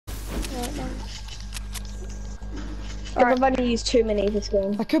I've only used 2 minis this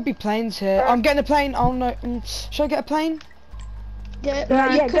game. There could be planes here. I'm getting a plane. Oh no. Should I get a plane? Yeah,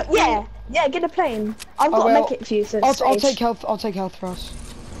 get a plane. I've got to make it for you, so I'll take health. I'll take health for us.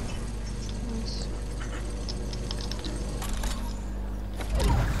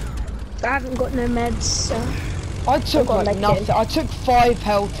 I haven't got no meds, so... I took like nothing. I took 5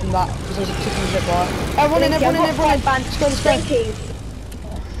 health from that because I was taking a zip wire. Everyone in. Let's go, let's go.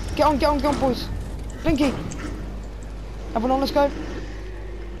 Get on, boys. Blinky. Everyone on, let's go.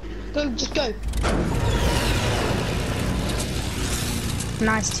 Go, just go.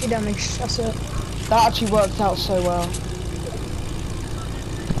 Nice, 2 damage, that's it. That actually worked out so well.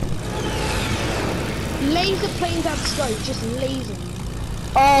 Laser planes out scope, just laser.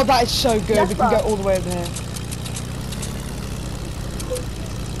 Oh, that is so good. We can go all the way over here.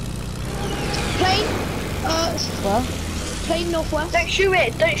 Plane, Where? plane northwest. Don't shoot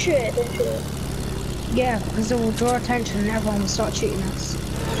it. Yeah, because it will draw attention and everyone will start shooting us.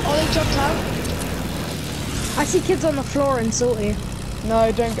 Oh, they jumped out. I see kids on the floor in Salty.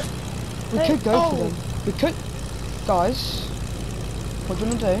 No, don't go. We could go for them. We could. Guys, what do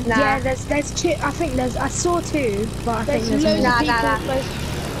you want to do? Nah. Yeah, there's 2. I think I saw 2, but I think there's loads more. of people.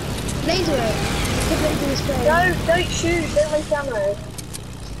 Laser it. Put laser this plane. No, don't shoot. Don't waste ammo.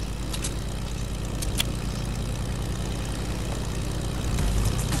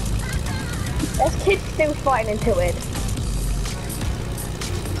 There's kids still fighting in Tilted.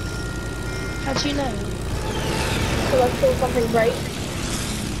 How do you know? So I saw something break.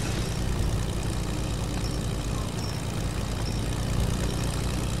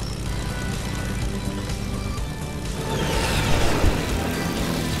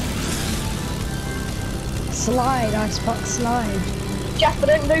 Slide, Icebox, slide. Jasper,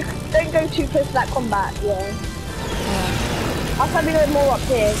 don't go too close to that combat, yeah. I'll probably go more up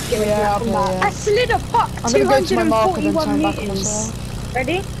here to get rid of that combat. Yeah. I slid a puck, I'm gonna go to my mark and then turn back on meters. myself.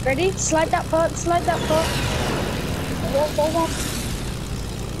 Ready? Slide that puck,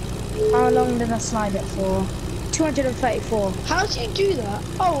 How long did I slide it for? 234. How do you do that?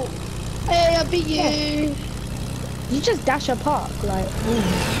 Oh, hey, I beat you. Yeah. You just dash a puck, like.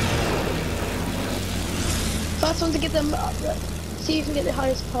 First one to get them up. See if you can get the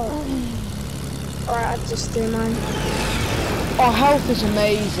highest part. Alright, I'll just do mine. Our health is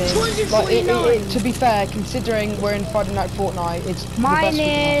amazing. 249. Like, to be fair, considering we're in Friday Night Fortnite, it's mine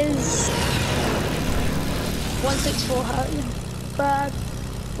is 164. Bad.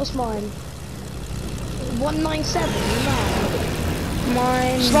 What's mine? 197.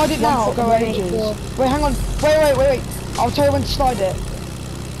 Mine. Slide it now. I'll go ages. Wait, hang on. Wait. I'll tell you when to slide it.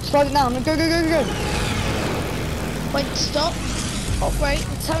 Slide it now. Go. Wait, stop. Oh, wait.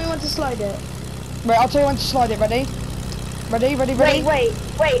 Tell me when to slide it. Wait, I'll tell you when to slide it. Ready? Wait, I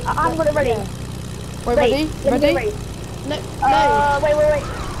haven't got it ready. Yeah. Wait, ready? No. Wait.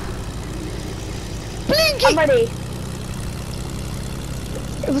 Blinky! I'm ready.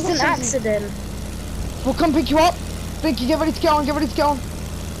 It was an accident. We'll come pick you up. Blinky, get ready to go on. Got this.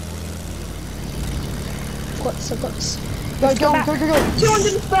 Go.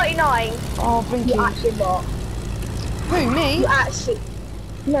 239. Oh, Blinky. You actually bot. Who, me? You actually...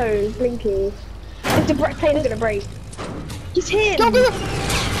 No, Blinky. If the plane is gonna break. He's him! Go!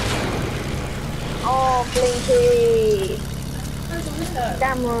 Oh, Blinky.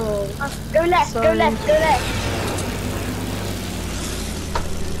 Damn wrong. Go left.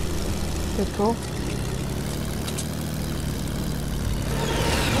 Good call.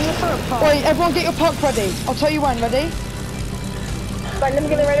 For a pop. Wait, everyone get your puck ready. I'll tell you when. Ready? Right, let me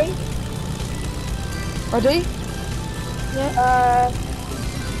get it ready. Ready? Yeah.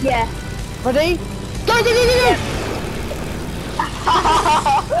 Yeah. Ready? Go! Yeah.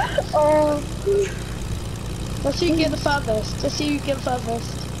 Oh. Let's see who can get the furthest.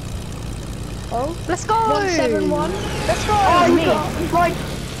 Oh. Let's go! 171. Let's go! Oh, you got like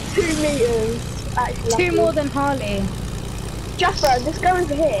 2 meters. Actually, 2 more than Harley. Jasper, just go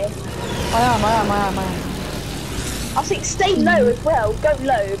over here. I am. I think stay low as well. Go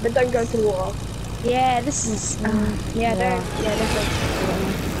low, but don't go to the water. Yeah, this is. Don't.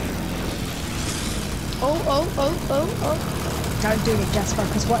 Oh. Don't do it, Jasper,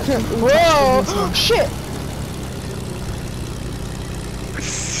 because what? Whoa! Shit!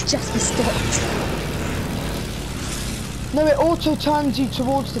 Jasper stopped. No, it auto turns you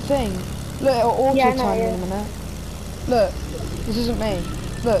towards the thing. Look, it'll auto turn you in a minute. Look, this isn't me.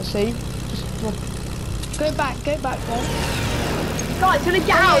 Look, see? Look. Go back then. Guys, gonna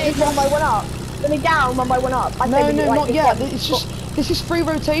down is 1 by 1 up. Gonna down 1 by 1 up. No, not yet. It's just, this is 3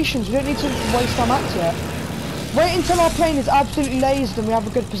 rotations. We don't need to waste our mats yet. Wait until our plane is absolutely lased and we have a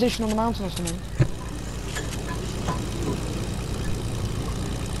good position on the mountain or something.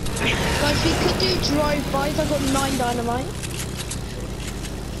 Guys, we could do drive-bys. I've got 9 dynamite.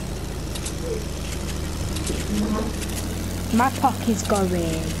 My puck is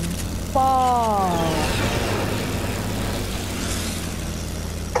going far.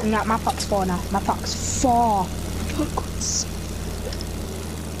 No, my puck's far now. My puck's far.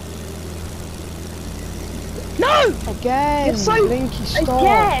 No! Again! You're so... Blinky, stop!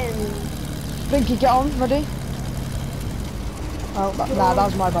 Again! Blinky, get on, ready? Oh, nah, that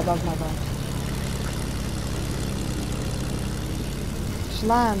was my bad, that was my bad. Just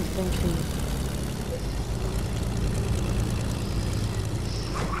land, Blinky.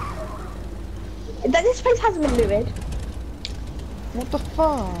 This place hasn't been looted. What the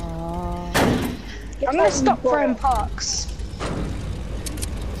fuck? I'm gonna stop throwing pucks.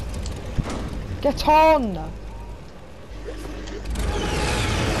 Get on!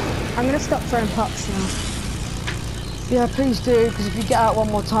 I'm gonna stop throwing pucks now. Yeah, please do, because if you get out one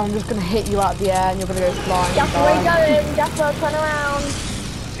more time, I'm just gonna hit you out of the air and you're gonna go flying. Jasper, where you going? Jasper, turn around.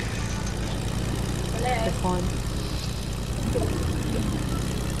 Okay, fine.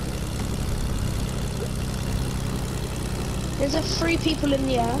 There's 3 people in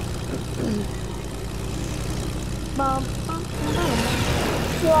the air. Mom.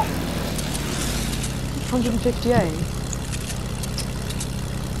 What? 158.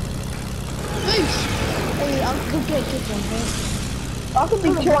 Move! Hey, I could get a good one here. I could be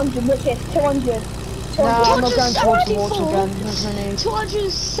 200, look here, 200. No, I'm not going towards the water 274. again. There's no need.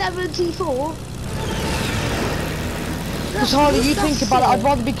 274. Because Harley, you think about it, I'd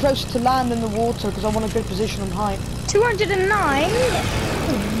rather be closer to land than the water because I want a good position on height. 209? I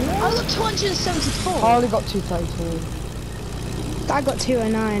got 274. Harley got 232. I got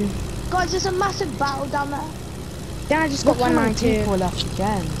 209. Guys, there's a massive battle down there. Then I just got Look how many 192. people left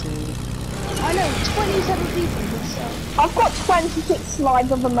again, dude. I know, 27 people. So. I've got 26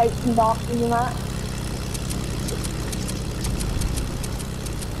 slides of emotes and darkness and that.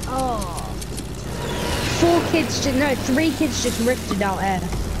 Oh. 3 kids just rifted out air.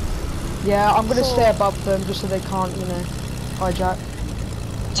 Yeah, I'm gonna stay above them just so they can't, you know, hijack.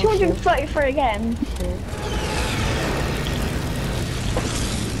 233 again. Shit.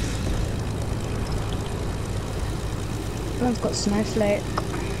 I've got snowflake.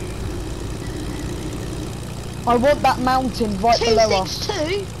 I want that mountain right below us.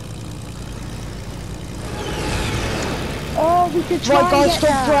 262. Oh, we could try Right, guys, and get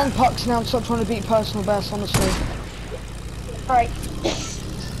stop throwing that. pucks now and stop trying to beat personal best, honestly. Right.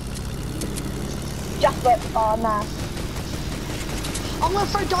 Jasper, oh nah. I'm gonna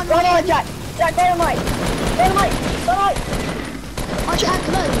throw dynamite. Dynamite, Jack! Jack, dynamite! Dynamite! Dynamite! I can't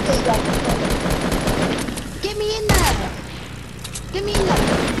loads. Get me in there. Get me in there.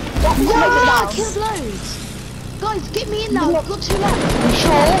 Jack, Yeah, take it I down. killed loads. Guys, get me in there. I've got 2 left. You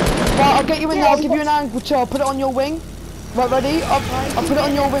sure? Right, I'll get you in there, I'll give you an angle too, I'll put it on your wing. Right, ready? I'll put it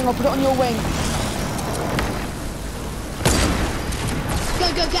on your wing, I'll put it on your wing.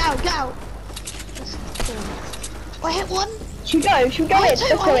 Go, get out. I hit 1. Should we go in? Let's go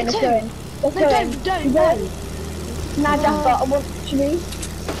in. Let's go in. Don't. Nah, Jasper, I want, should we?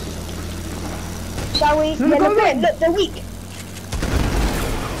 Shall we? Yeah, let's go in. Look, they're weak.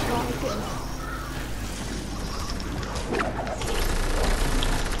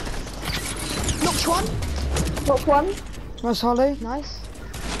 Knocked 1. Knocked 1. Nice, Harley. Nice.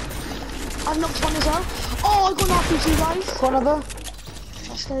 I've knocked 1 as well. Oh, I got an RPG, guys. Got another.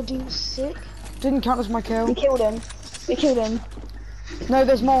 That's gonna do sick. Didn't count as my kill. We killed him. No,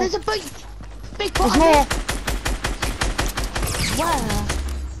 there's more. There's a big There's pot. more. Where?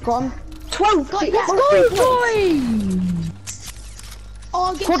 Got him. 12. Got it. Let's Let's go, go, boys. Oh,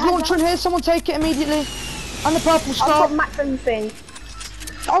 I'll get Quad tagged launcher in out. here, someone take it immediately. And the purple I've star. got max everything.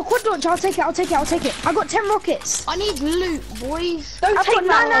 Oh, quad launcher, I'll take it. I got 10 rockets. I need loot, boys. I've got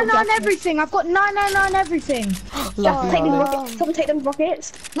 999 Justin. everything. I've got 999 everything. Lovely, Take them Harley. rockets. Someone take them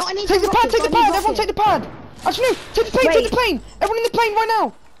rockets. No, I need Take the pad, rockets. take the I need pad, everyone take the pad. Actually, no, take the plane, Wait. take the plane. Everyone in the plane right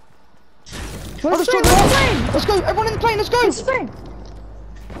now. Where's the Let's plane? Let's go, everyone in the plane, let's go. Where's the plane?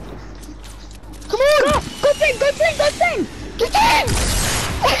 Come on. Go plane. Get in.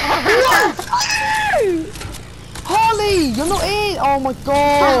 Harley, you're not in. Oh my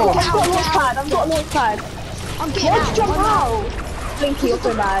god. I've got a launch pad. I'm getting Why'd out. you jump I'm out? Blinky, you're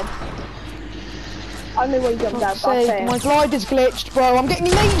so bad. I know where you jumped out, but I'll say My it. glider's glitched, bro. I'm getting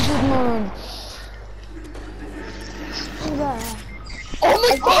lasered, man. there. Oh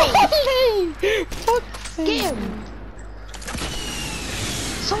my god. Fuck. Get him.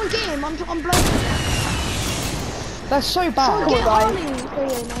 Someone get him. I'm blowing. They're so bad. Get guys.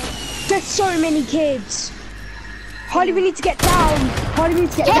 Harley. There's so many kids. Harley, we need to get down. Harley, we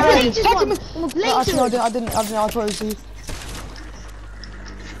need to get down. Actually, no, I didn't. I thought it was you.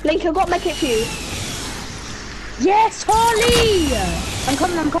 Link, I've got my kit for you. Yes, Harley! I'm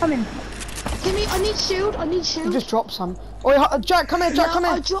coming. Give me, I need shield. You just dropped some. Oh, Jack, come here, Jack, come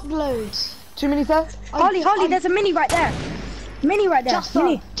here. I dropped loads. 2 minis there? Harley, there's a mini right there.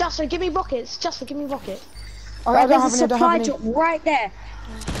 Jasper, give me rockets. Give me rockets. Oh, Right, I don't there's have a any, supply drop right there.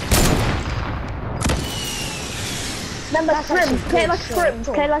 Remember, scrims. Play like scrims.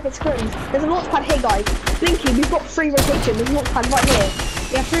 Play like it's scrims. There's a launch pad here, guys. Blinky, we've got 3 rotations. There's a launch pad right here.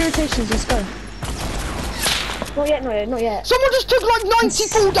 Yeah, 3 rotations. Let's go. Not yet. Someone just took like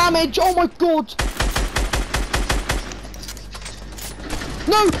 94 damage. Oh my god.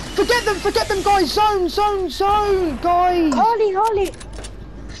 No, forget them, guys. Zone, guys.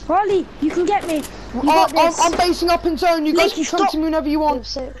 Harley, you can get me. I'm basing up in zone. You guys can come to me whenever you want.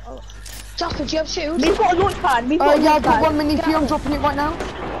 Jasper, do you have shield? We've got a launch pad. Yeah, I've got 1 mini for you. I'm dropping it right now.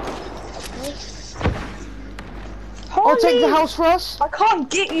 I'll take the house for us. I can't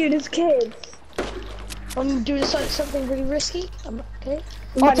get you, this kid. I'm doing something really risky. Okay.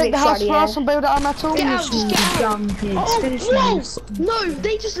 I'll take the house for us and build out our metal. Get out, just get out. Oh, no,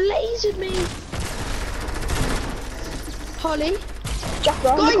 they just lasered me. Harley.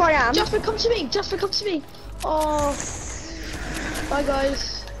 Jasper, look where I am. Jasper, come to me. Oh. Bye,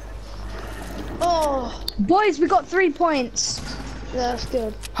 guys. Oh. Boys, we got 3 points. Yeah, that's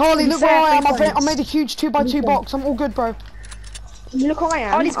good. Harley, look where I am. I made a huge 2x2 box. I'm all good, bro. Look where I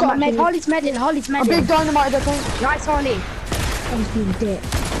am. Harley's medding. A big dynamite, I think. Nice, Harley. Oh, he's being a dick.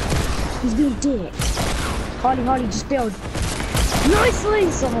 Harley, just build. Nicely,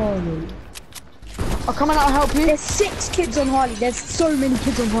 Harley. I'll come out and help you. There's 6 kids on Harley. There's so many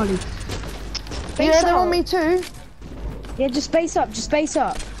kids on Harley. Yeah, they're on me too. Yeah, just base up. Yeah,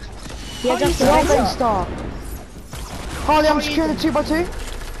 just base start. Harley, I'm securing the 2x2.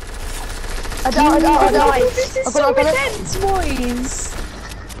 I died. This is so intense, boys.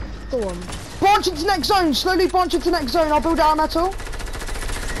 Go on. Branch into next zone. Slowly branch into next zone. I'll build out our metal.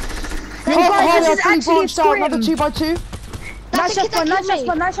 Harley, this is actually branched out. Another 2x2. Nice shot,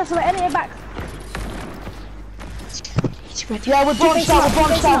 enter it back. Yeah, we're branched out,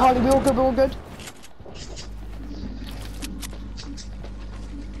 Harley. We're all good.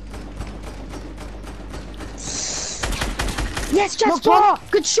 Yes, Jasper!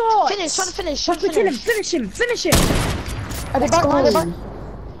 Good shot! Trying to finish. Finish him! Are they back?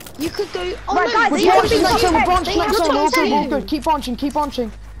 You could go. Oh, right, no, guys, we're branching next zone. We're all good. Keep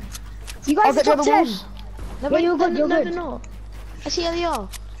branching. You guys are top 10. No, you're good. They're not. I see how they are.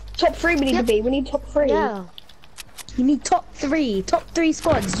 Top 3 we need to be. We need top 3. Yeah. You need top 3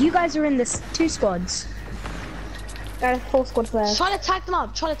 squads. You guys are in this 2 squads. There's 4 squads there. Try to tag them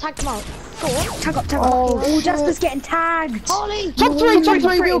up. Go on. Tag up. Oh, Jasper's getting tagged. Harley. Top 3.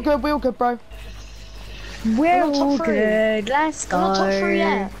 We're all good, bro. We're all good. Let's go. We're not top 3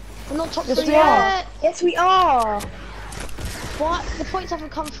 yet. We're not top 3 we yet. Yes, we are. What? The points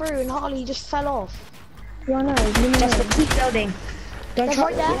haven't come through and Harley just fell off. Yeah, no. Jasper, keep building. Don't try.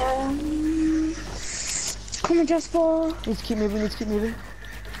 Right there. Come on, Jasper. Need to keep moving.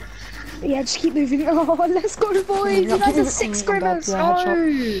 Yeah, just keep moving. Oh, let's go, boys. You guys are 6 scrimmers.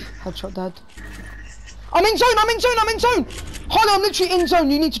 Headshot dead. I'm in zone. Harley, I'm literally in zone.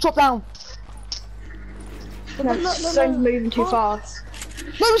 You need to drop down. No, zone's moving too fast.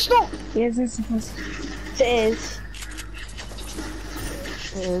 No, it's not. Yes, it's fast. It is.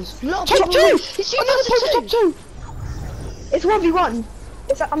 Top 2. Top 2. It's 1v1.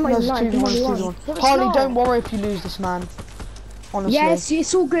 I'm not even 2v1. Harley, don't worry if you lose this, man. Honestly. Yes,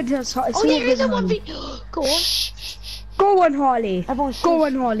 it's all good. It's all there is a 1v. Go on. Go on, Harley. Everyone Go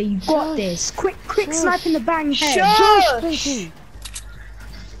on, Harley. You got this. Quick snipe in the bang head. Shush.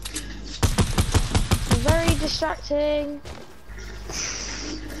 Very distracting.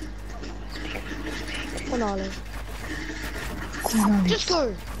 Come on, Harley. Just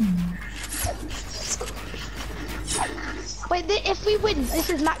go. Wait, if we win, this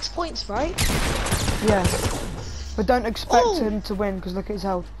is max points, right? Yeah. But don't expect him to win, because look at his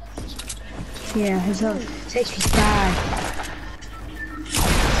health. Yeah, his health. His HP's bad.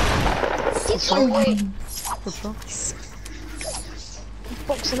 He's so weak. Good shot. He's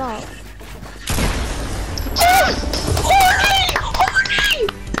boxing up.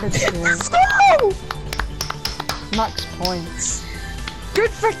 Good shot. Let's go! Max points.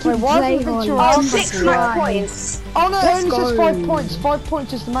 Good freaking play, Harley. 6 max points. Oh no, it only says 5 points. 5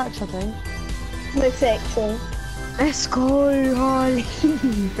 points is the max, I think. No, 6. So. Let's go, Harley.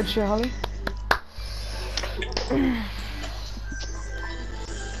 Good shot, Harley. Let's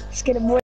get him.